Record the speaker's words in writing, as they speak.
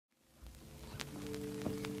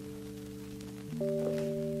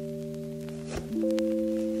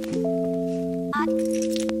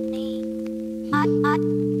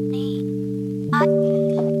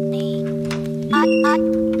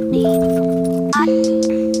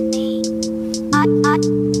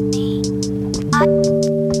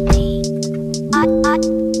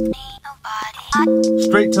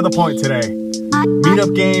straight to the point today.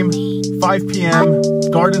 Meetup game, 5 p.m.,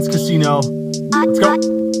 Gardens Casino. Let's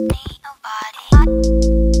go.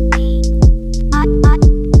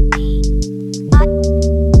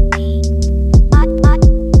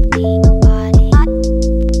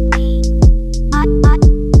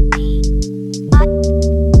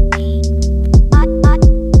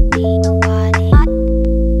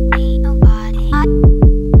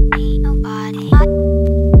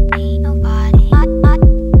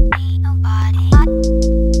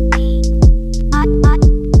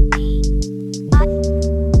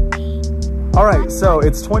 So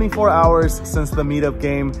it's 24 hours since the meetup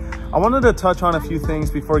game. I wanted to touch on a few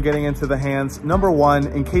things before getting into the hands. Number one,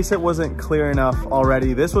 in case it wasn't clear enough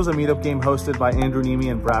already, this was a meetup game hosted by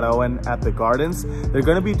Neeme and Owen at the Gardens. They're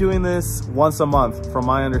going to be doing this once a month from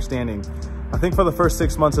my understanding. I think for the first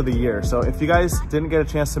 6 months of the year. So if you guys didn't get a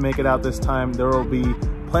chance to make it out this time, there will be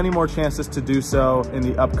plenty more chances to do so in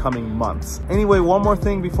the upcoming months. Anyway, one more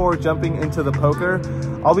thing before jumping into the poker.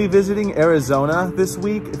 I'll be visiting Arizona this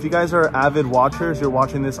week. If you guys are avid watchers, you're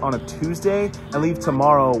watching this on a Tuesday. I leave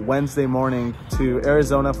tomorrow, Wednesday morning, to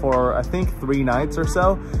Arizona for I think 3 nights or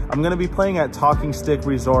so. I'm gonna be playing at Talking Stick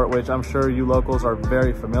Resort, which I'm sure you locals are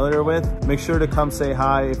very familiar with. Make sure to come say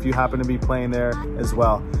hi if you happen to be playing there as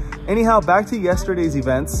well. Anyhow, back to yesterday's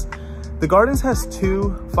events. The Gardens has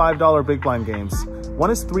 2 $5 big blind games. One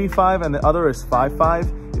is 3-5 and the other is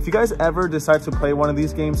 5-5. If you guys ever decide to play one of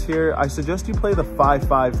these games here, I suggest you play the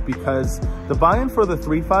 5-5 because the buy-in for the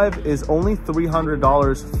 3-5 is only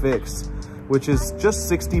 $300 fixed, which is just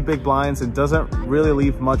 60 big blinds and doesn't really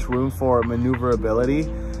leave much room for maneuverability.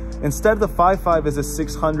 Instead, the 5-5 is a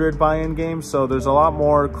 600 buy-in game, so there's a lot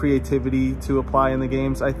more creativity to apply in the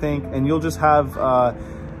games, I think, and you'll just have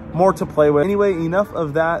more to play with. Anyway, enough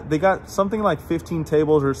of that. They got something like 15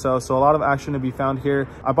 tables or so a lot of action to be found here.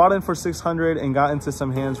 I bought in for 600 and got into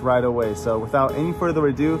some hands right away. So without any further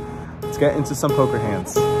ado, let's get into some poker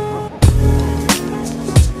hands.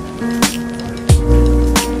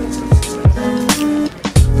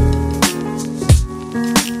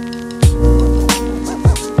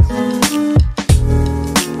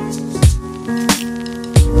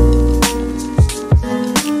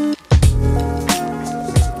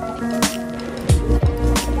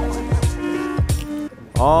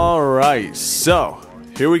 Alright, so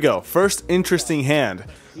here we go. First interesting hand.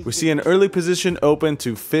 We see an early position open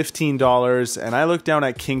to $15 and I look down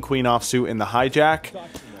at King Queen offsuit in the hijack.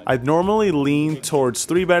 I'd normally lean towards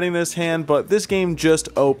 3-betting this hand, but this game just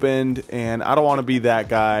opened and I don't want to be that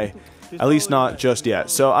guy, at least not just yet.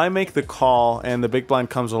 So I make the call and the big blind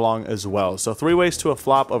comes along as well. So 3 ways to a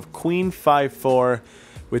flop of Queen 5-4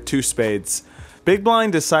 with 2 spades. Big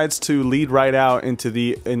blind decides to lead right out into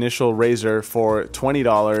the initial raiser for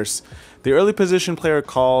 $20. The early position player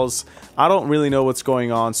calls. I don't really know what's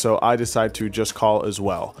going on, so I decide to just call as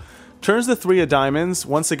well. Turns the 3 of diamonds.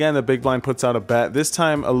 Once again, the big blind puts out a bet, this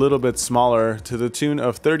time a little bit smaller to the tune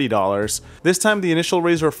of $30. This time the initial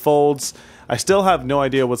raiser folds. I still have no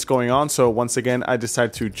idea what's going on, so once again I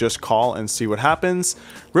decide to just call and see what happens.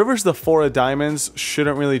 Rivers the 4 of diamonds,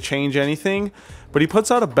 shouldn't really change anything, but he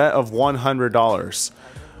puts out a bet of $100.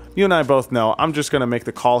 You and I both know I'm just going to make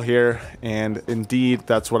the call here, and indeed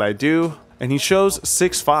that's what I do. And he shows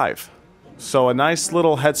 6-5. So a nice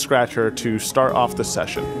little head scratcher to start off the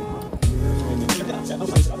session.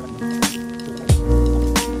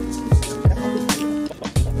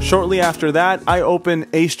 Shortly after that, I open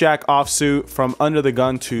Ace-Jack offsuit from under the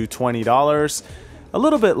gun to $20. A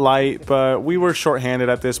little bit light, but we were shorthanded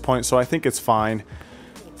at this point, so I think it's fine.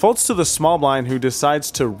 Folds to the small blind, who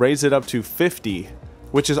decides to raise it up to 50,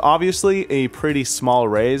 which is obviously a pretty small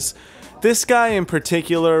raise. This guy in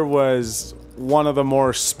particular was one of the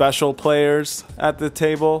more special players at the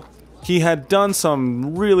table. He had done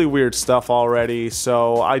some really weird stuff already,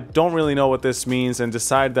 so I don't really know what this means and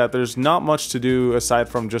decide that there's not much to do aside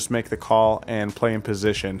from just make the call and play in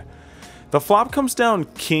position. The flop comes down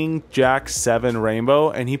King Jack 7 rainbow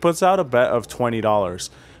and he puts out a bet of $20.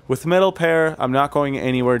 With middle pair, I'm not going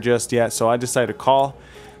anywhere just yet, so I decide to call.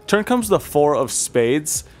 Turn comes the 4 of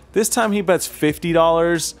spades. This time he bets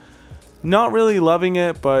 $50. Not really loving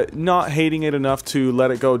it, but not hating it enough to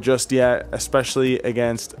let it go just yet, especially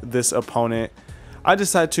against this opponent. I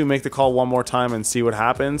decide to make the call one more time and see what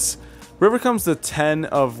happens. River comes the 10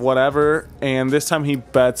 of whatever, and this time he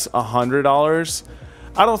bets $100.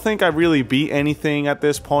 I don't think I really beat anything at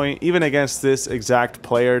this point, even against this exact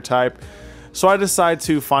player type. So I decide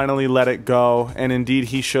to finally let it go, and indeed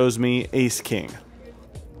he shows me Ace-King.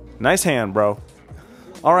 Nice hand, bro.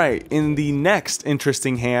 Alright, in the next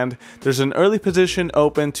interesting hand, there's an early position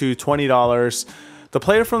open to $20. The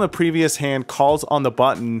player from the previous hand calls on the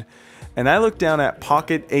button, and I look down at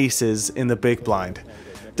pocket aces in the big blind.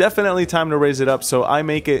 Definitely time to raise it up, so I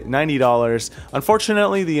make it $90.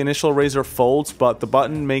 Unfortunately, the initial raiser folds, but the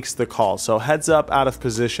button makes the call, so heads up out of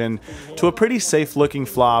position to a pretty safe looking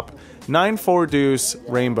flop, 9-4 deuce,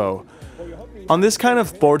 rainbow. On this kind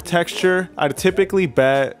of board texture, I'd typically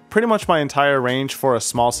bet pretty much my entire range for a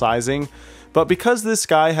small sizing, but because this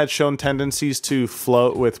guy had shown tendencies to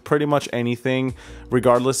float with pretty much anything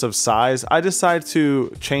regardless of size, I decided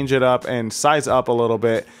to change it up and size up a little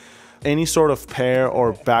bit. Any sort of pair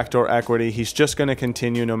or backdoor equity, he's just going to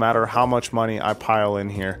continue no matter how much money I pile in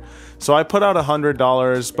here. So I put out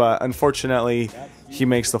 $100, but unfortunately he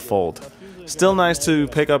makes the fold. Still nice to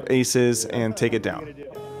pick up aces and take it down.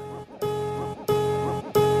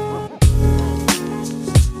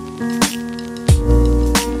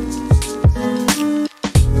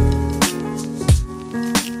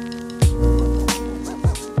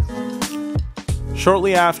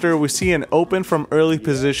 Shortly after, we see an open from early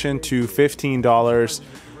position to $15.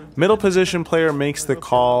 Middle position player makes the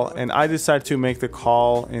call, and I decide to make the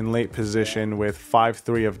call in late position with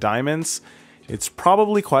 5-3 of diamonds. It's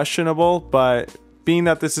probably questionable, but being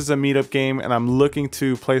that this is a meetup game and I'm looking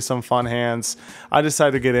to play some fun hands, I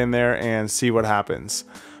decide to get in there and see what happens.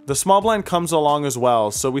 The small blind comes along as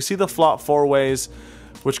well, so we see the flop four ways,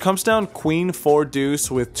 which comes down queen 4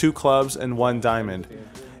 deuce with 2 clubs and 1 diamond.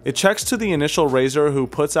 It checks to the initial raiser, who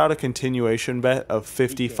puts out a continuation bet of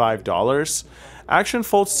 $55. Action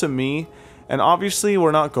folds to me, and obviously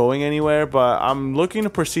we're not going anywhere, but I'm looking to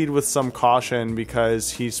proceed with some caution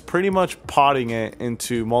because he's pretty much potting it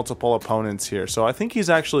into multiple opponents here, so I think he's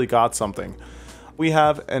actually got something. We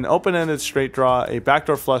have an open-ended straight draw, a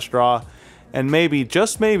backdoor flush draw, and maybe,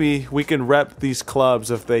 just maybe, we can rep these clubs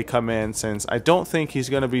if they come in, since I don't think he's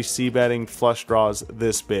going to be c-betting flush draws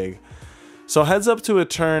this big. So heads up to a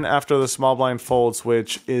turn after the small blind folds,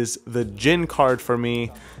 which is the gin card for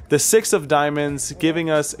me. The 6 of diamonds giving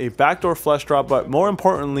us a backdoor flush draw, but more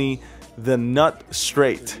importantly, the nut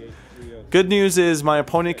straight. Good news is my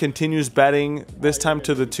opponent continues betting, this time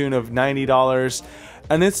to the tune of $90.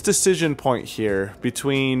 And it's decision point here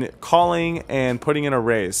between calling and putting in a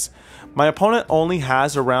raise. My opponent only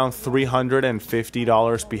has around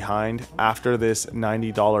 $350 behind after this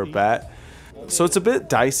 $90 bet. So it's a bit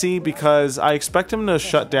dicey because I expect him to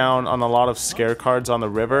shut down on a lot of scare cards on the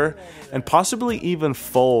river and possibly even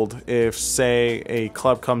fold if, say, a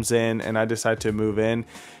club comes in and I decide to move in.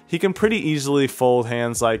 He can pretty easily fold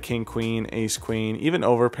hands like king queen, ace queen, even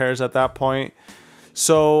overpairs at that point.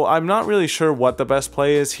 So I'm not really sure what the best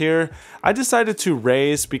play is here. I decided to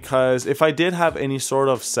raise because if I did have any sort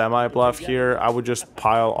of semi-bluff here, I would just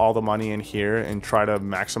pile all the money in here and try to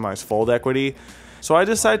maximize fold equity. So I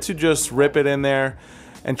decided to just rip it in there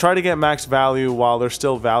and try to get max value while there's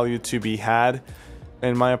still value to be had.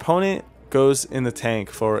 And my opponent goes in the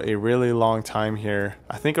tank for a really long time here.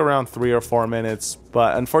 I think around 3 or 4 minutes,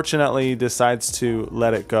 but unfortunately decides to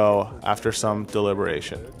let it go after some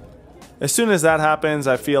deliberation. As soon as that happens,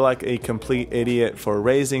 I feel like a complete idiot for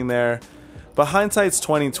raising there. But hindsight's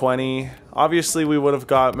 2020. Obviously we would have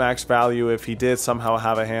got max value if he did somehow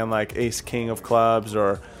have a hand like ace king of clubs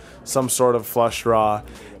or some sort of flush draw,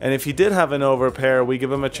 and if he did have an overpair, we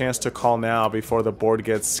give him a chance to call now before the board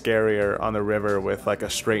gets scarier on the river with like a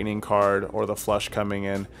straightening card or the flush coming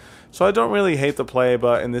in. So I don't really hate the play,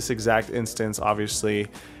 but in this exact instance, obviously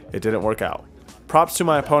it didn't work out. Props to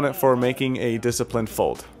my opponent for making a disciplined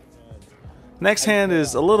fold. Next hand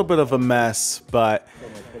is a little bit of a mess, but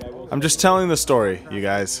I'm just telling the story, you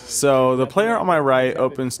guys. So the player on my right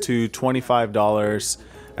opens to $25,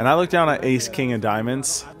 and I look down at ace king of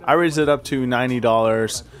diamonds. I raise it up to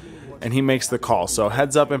 $90 and he makes the call. So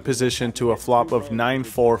heads up in position to a flop of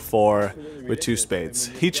 9-4-4 with 2 spades.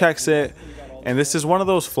 He checks it, and this is one of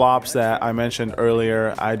those flops that I mentioned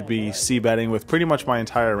earlier I'd be c-betting with pretty much my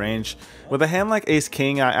entire range. With a hand like ace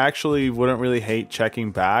king, I actually wouldn't really hate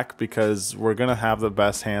checking back because we're gonna have the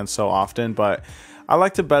best hand so often, but I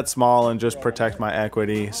like to bet small and just protect my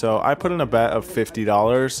equity. So I put in a bet of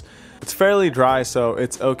 $50. It's fairly dry, so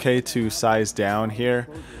it's okay to size down here.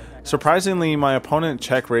 Surprisingly, my opponent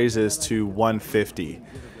check raises to $150.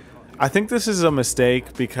 I think this is a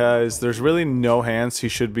mistake because there's really no hands he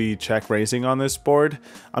should be check raising on this board.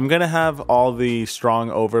 I'm gonna have all the strong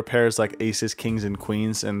overpairs like aces, kings, and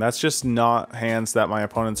queens, and that's just not hands that my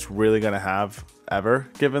opponent's really gonna have ever,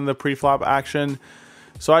 given the pre-flop action.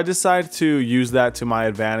 So I decided to use that to my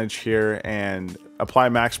advantage here and apply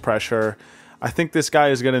max pressure. I think this guy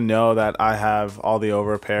is going to know that I have all the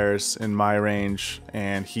overpairs in my range,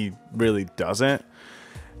 and he really doesn't.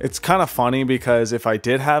 It's kind of funny because if I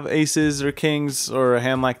did have aces or kings or a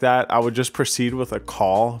hand like that, I would just proceed with a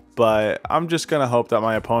call, but I'm just gonna hope that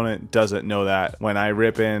my opponent doesn't know that when I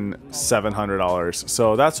rip in $700.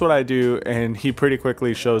 So that's what I do, and he pretty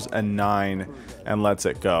quickly shows a 9 and lets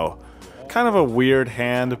it go. Kind of a weird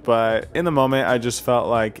hand, but in the moment I just felt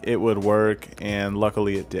like it would work, and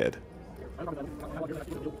luckily it did.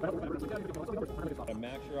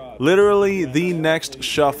 Literally the next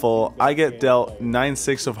shuffle, I get dealt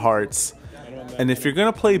 9-6 of hearts, and if you're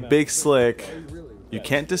gonna play big slick, you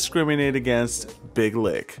can't discriminate against big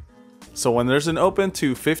lick. So when there's an open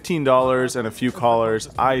to $15 and a few callers,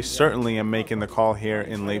 I certainly am making the call here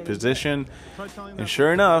in late position, and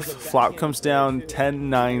sure enough, flop comes down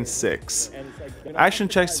 10-9-6. Action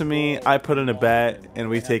checks to me, I put in a bet, and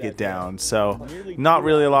we take it down. So not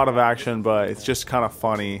really a lot of action, but it's just kind of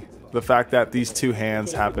funny, the fact that these two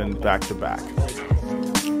hands happened back to back.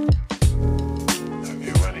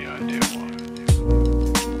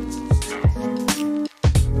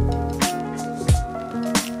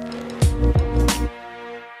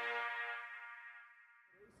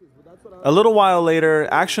 A little while later,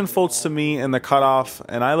 action folds to me in the cutoff,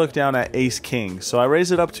 and I look down at ace king. So I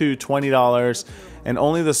raise it up to $20, and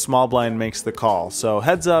only the small blind makes the call. So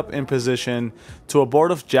heads up in position to a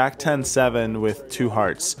board of jack 10-7 with 2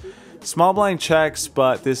 hearts. Small blind checks,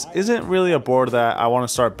 but this isn't really a board that I want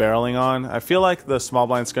to start barreling on. I feel like the small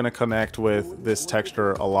blind's going to connect with this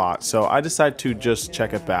texture a lot, so I decide to just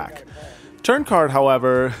check it back. Turn card,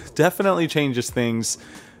 however, definitely changes things.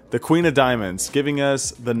 The queen of diamonds, giving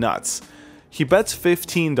us the nuts. He bets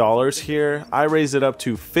 $15 here. I raise it up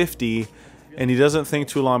to $50, and he doesn't think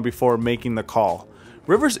too long before making the call.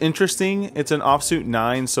 River's interesting. It's an offsuit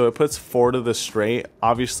 9, so it puts 4 to the straight.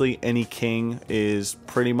 Obviously, any king is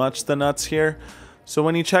pretty much the nuts here. So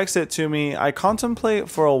when he checks it to me, I contemplate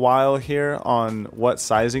for a while here on what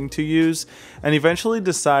sizing to use, and eventually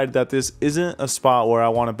decide that this isn't a spot where I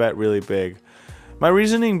want to bet really big. My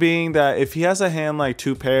reasoning being that if he has a hand like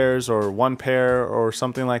 2 pairs or 1 pair or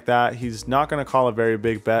something like that, he's not going to call a very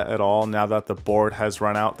big bet at all now that the board has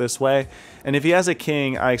run out this way. And if he has a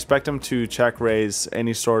king, I expect him to check raise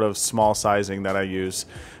any sort of small sizing that I use.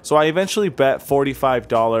 So I eventually bet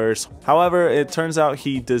 $45. However, it turns out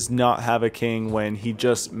he does not have a king when he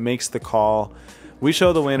just makes the call. We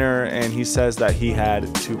show the winner, and he says that he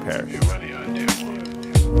had 2 pairs.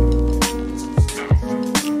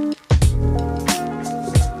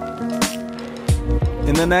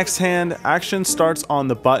 In the next hand, action starts on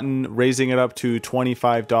the button, raising it up to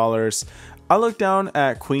 $25. I look down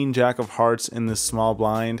at queen jack of hearts in this small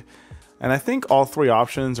blind, and I think all 3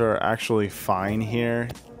 options are actually fine here.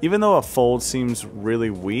 Even though a fold seems really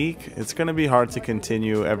weak, it's going to be hard to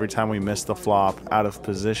continue every time we miss the flop out of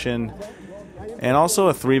position. And also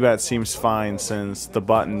a 3-bet seems fine since the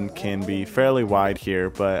button can be fairly wide here,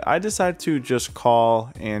 but I decide to just call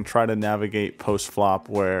and try to navigate post-flop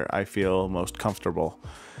where I feel most comfortable.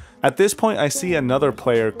 At this point, I see another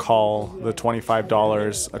player call the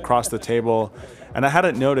 $25 across the table, and I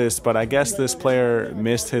hadn't noticed, but I guess this player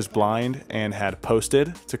missed his blind and had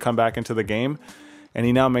posted to come back into the game, and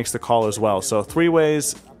he now makes the call as well. So 3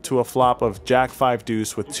 ways to a flop of jack 5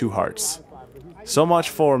 deuce with 2 hearts. So much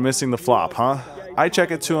for missing the flop, huh? I check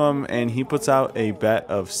it to him, and he puts out a bet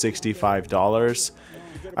of $65.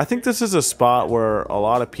 I think this is a spot where a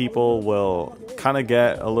lot of people will kind of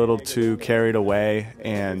get a little too carried away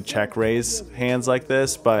and check raise hands like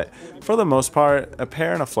this, but for the most part, a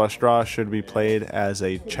pair and a flush draw should be played as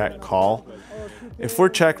a check call. If we're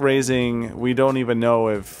check raising, we don't even know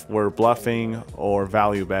if we're bluffing or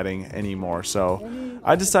value betting anymore, so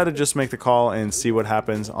I decided to just make the call and see what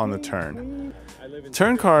happens on the turn.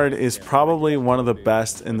 Turn card is probably one of the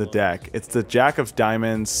best in the deck. It's the jack of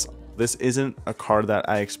diamonds. This isn't a card that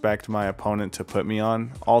I expect my opponent to put me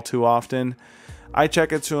on all too often. I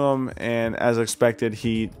check it to him, and as expected,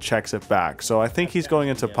 he checks it back. So I think he's going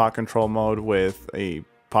into pot control mode with a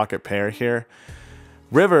pocket pair here.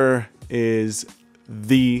 River is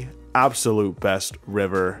the absolute best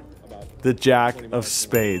river. The jack of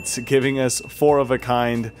spades, giving us 4 of a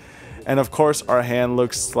kind. And of course, our hand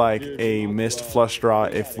looks like a missed flush draw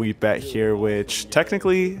if we bet here, which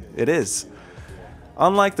technically it is.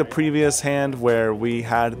 Unlike the previous hand where we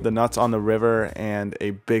had the nuts on the river and a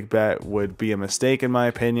big bet would be a mistake in my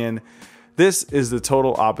opinion, this is the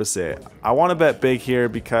total opposite. I want to bet big here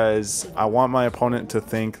because I want my opponent to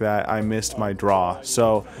think that I missed my draw.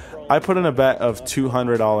 So I put in a bet of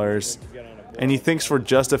 $200, and he thinks for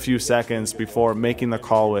just a few seconds before making the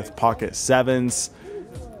call with pocket 7s.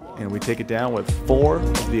 And we take it down with 4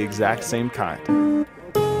 of the exact same kind.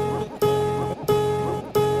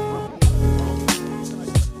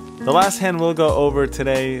 The last hand we'll go over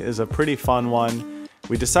today is a pretty fun one.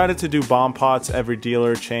 We decided to do bomb pots every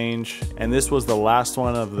dealer change, and this was the last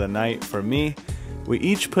one of the night for me. We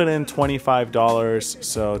each put in $25,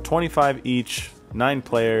 so 25 each, 9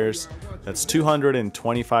 players. That's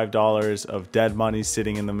 $225 of dead money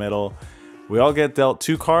sitting in the middle. We all get dealt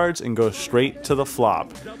 2 cards and go straight to the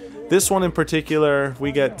flop. This one in particular,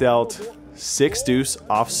 we get dealt 6 deuce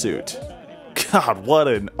offsuit. God, what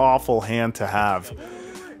an awful hand to have.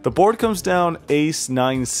 The board comes down ace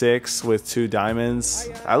 9-6 with 2 diamonds.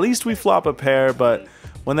 At least we flop a pair, but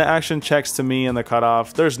when the action checks to me in the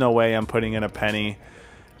cutoff, there's no way I'm putting in a penny.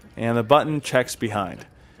 And the button checks behind.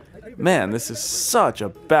 Man, this is such a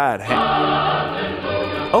bad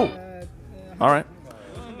hand. Oh, alright.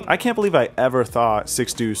 I can't believe I ever thought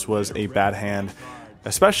 6 deuce was a bad hand.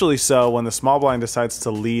 Especially so when the small blind decides to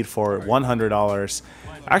lead for $100.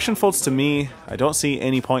 Action folds to me. I don't see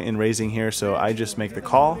any point in raising here, so I just make the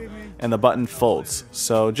call, and the button folds.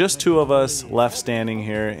 So just 2 of us left standing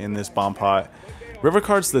here in this bomb pot. River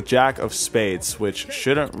card's the jack of spades, which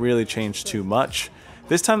shouldn't really change too much.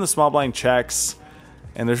 This time the small blind checks,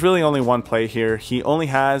 and there's really only one play here. He only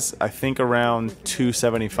has, I think, around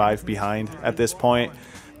 275 behind at this point.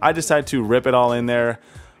 I decide to rip it all in there.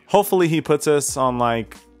 Hopefully he puts us on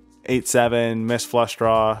like 8-7, miss flush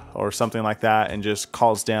draw or something like that, and just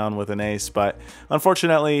calls down with an ace, but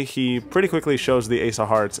unfortunately he pretty quickly shows the ace of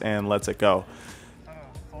hearts and lets it go.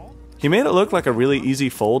 He made it look like a really easy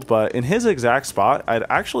fold, but in his exact spot I'd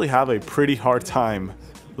actually have a pretty hard time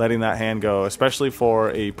letting that hand go, especially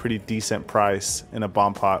for a pretty decent price in a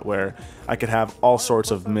bomb pot where I could have all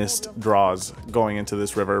sorts of missed draws going into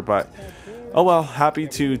this river. But oh well, happy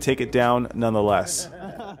to take it down nonetheless.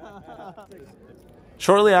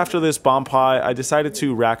 Shortly after this bomb pot, I decided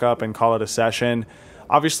to rack up and call it a session.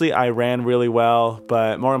 Obviously, I ran really well,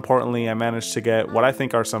 but more importantly, I managed to get what I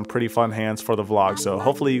think are some pretty fun hands for the vlog. So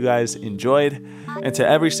hopefully you guys enjoyed. And to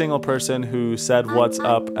every single person who said what's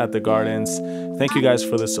up at the Gardens, thank you guys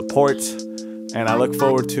for the support. And I look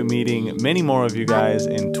forward to meeting many more of you guys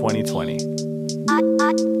in 2020.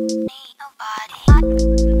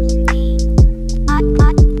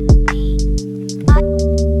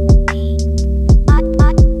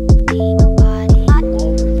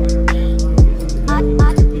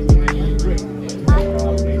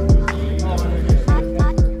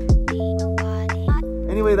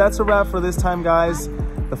 That's a wrap for this time, guys.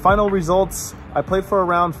 The final results, I played for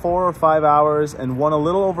around 4 or 5 hours and won a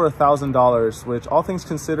little over $1,000, which all things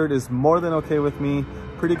considered is more than okay with me.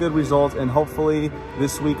 Pretty good result, and hopefully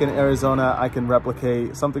this week in Arizona I can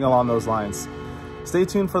replicate something along those lines. Stay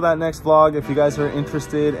tuned for that next vlog. If you guys are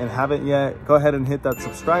interested and haven't yet, go ahead and hit that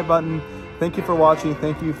subscribe button. Thank you for watching.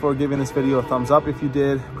 Thank you for giving this video a thumbs up if you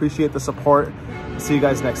did. Appreciate the support. See you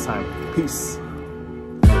guys next time. Peace.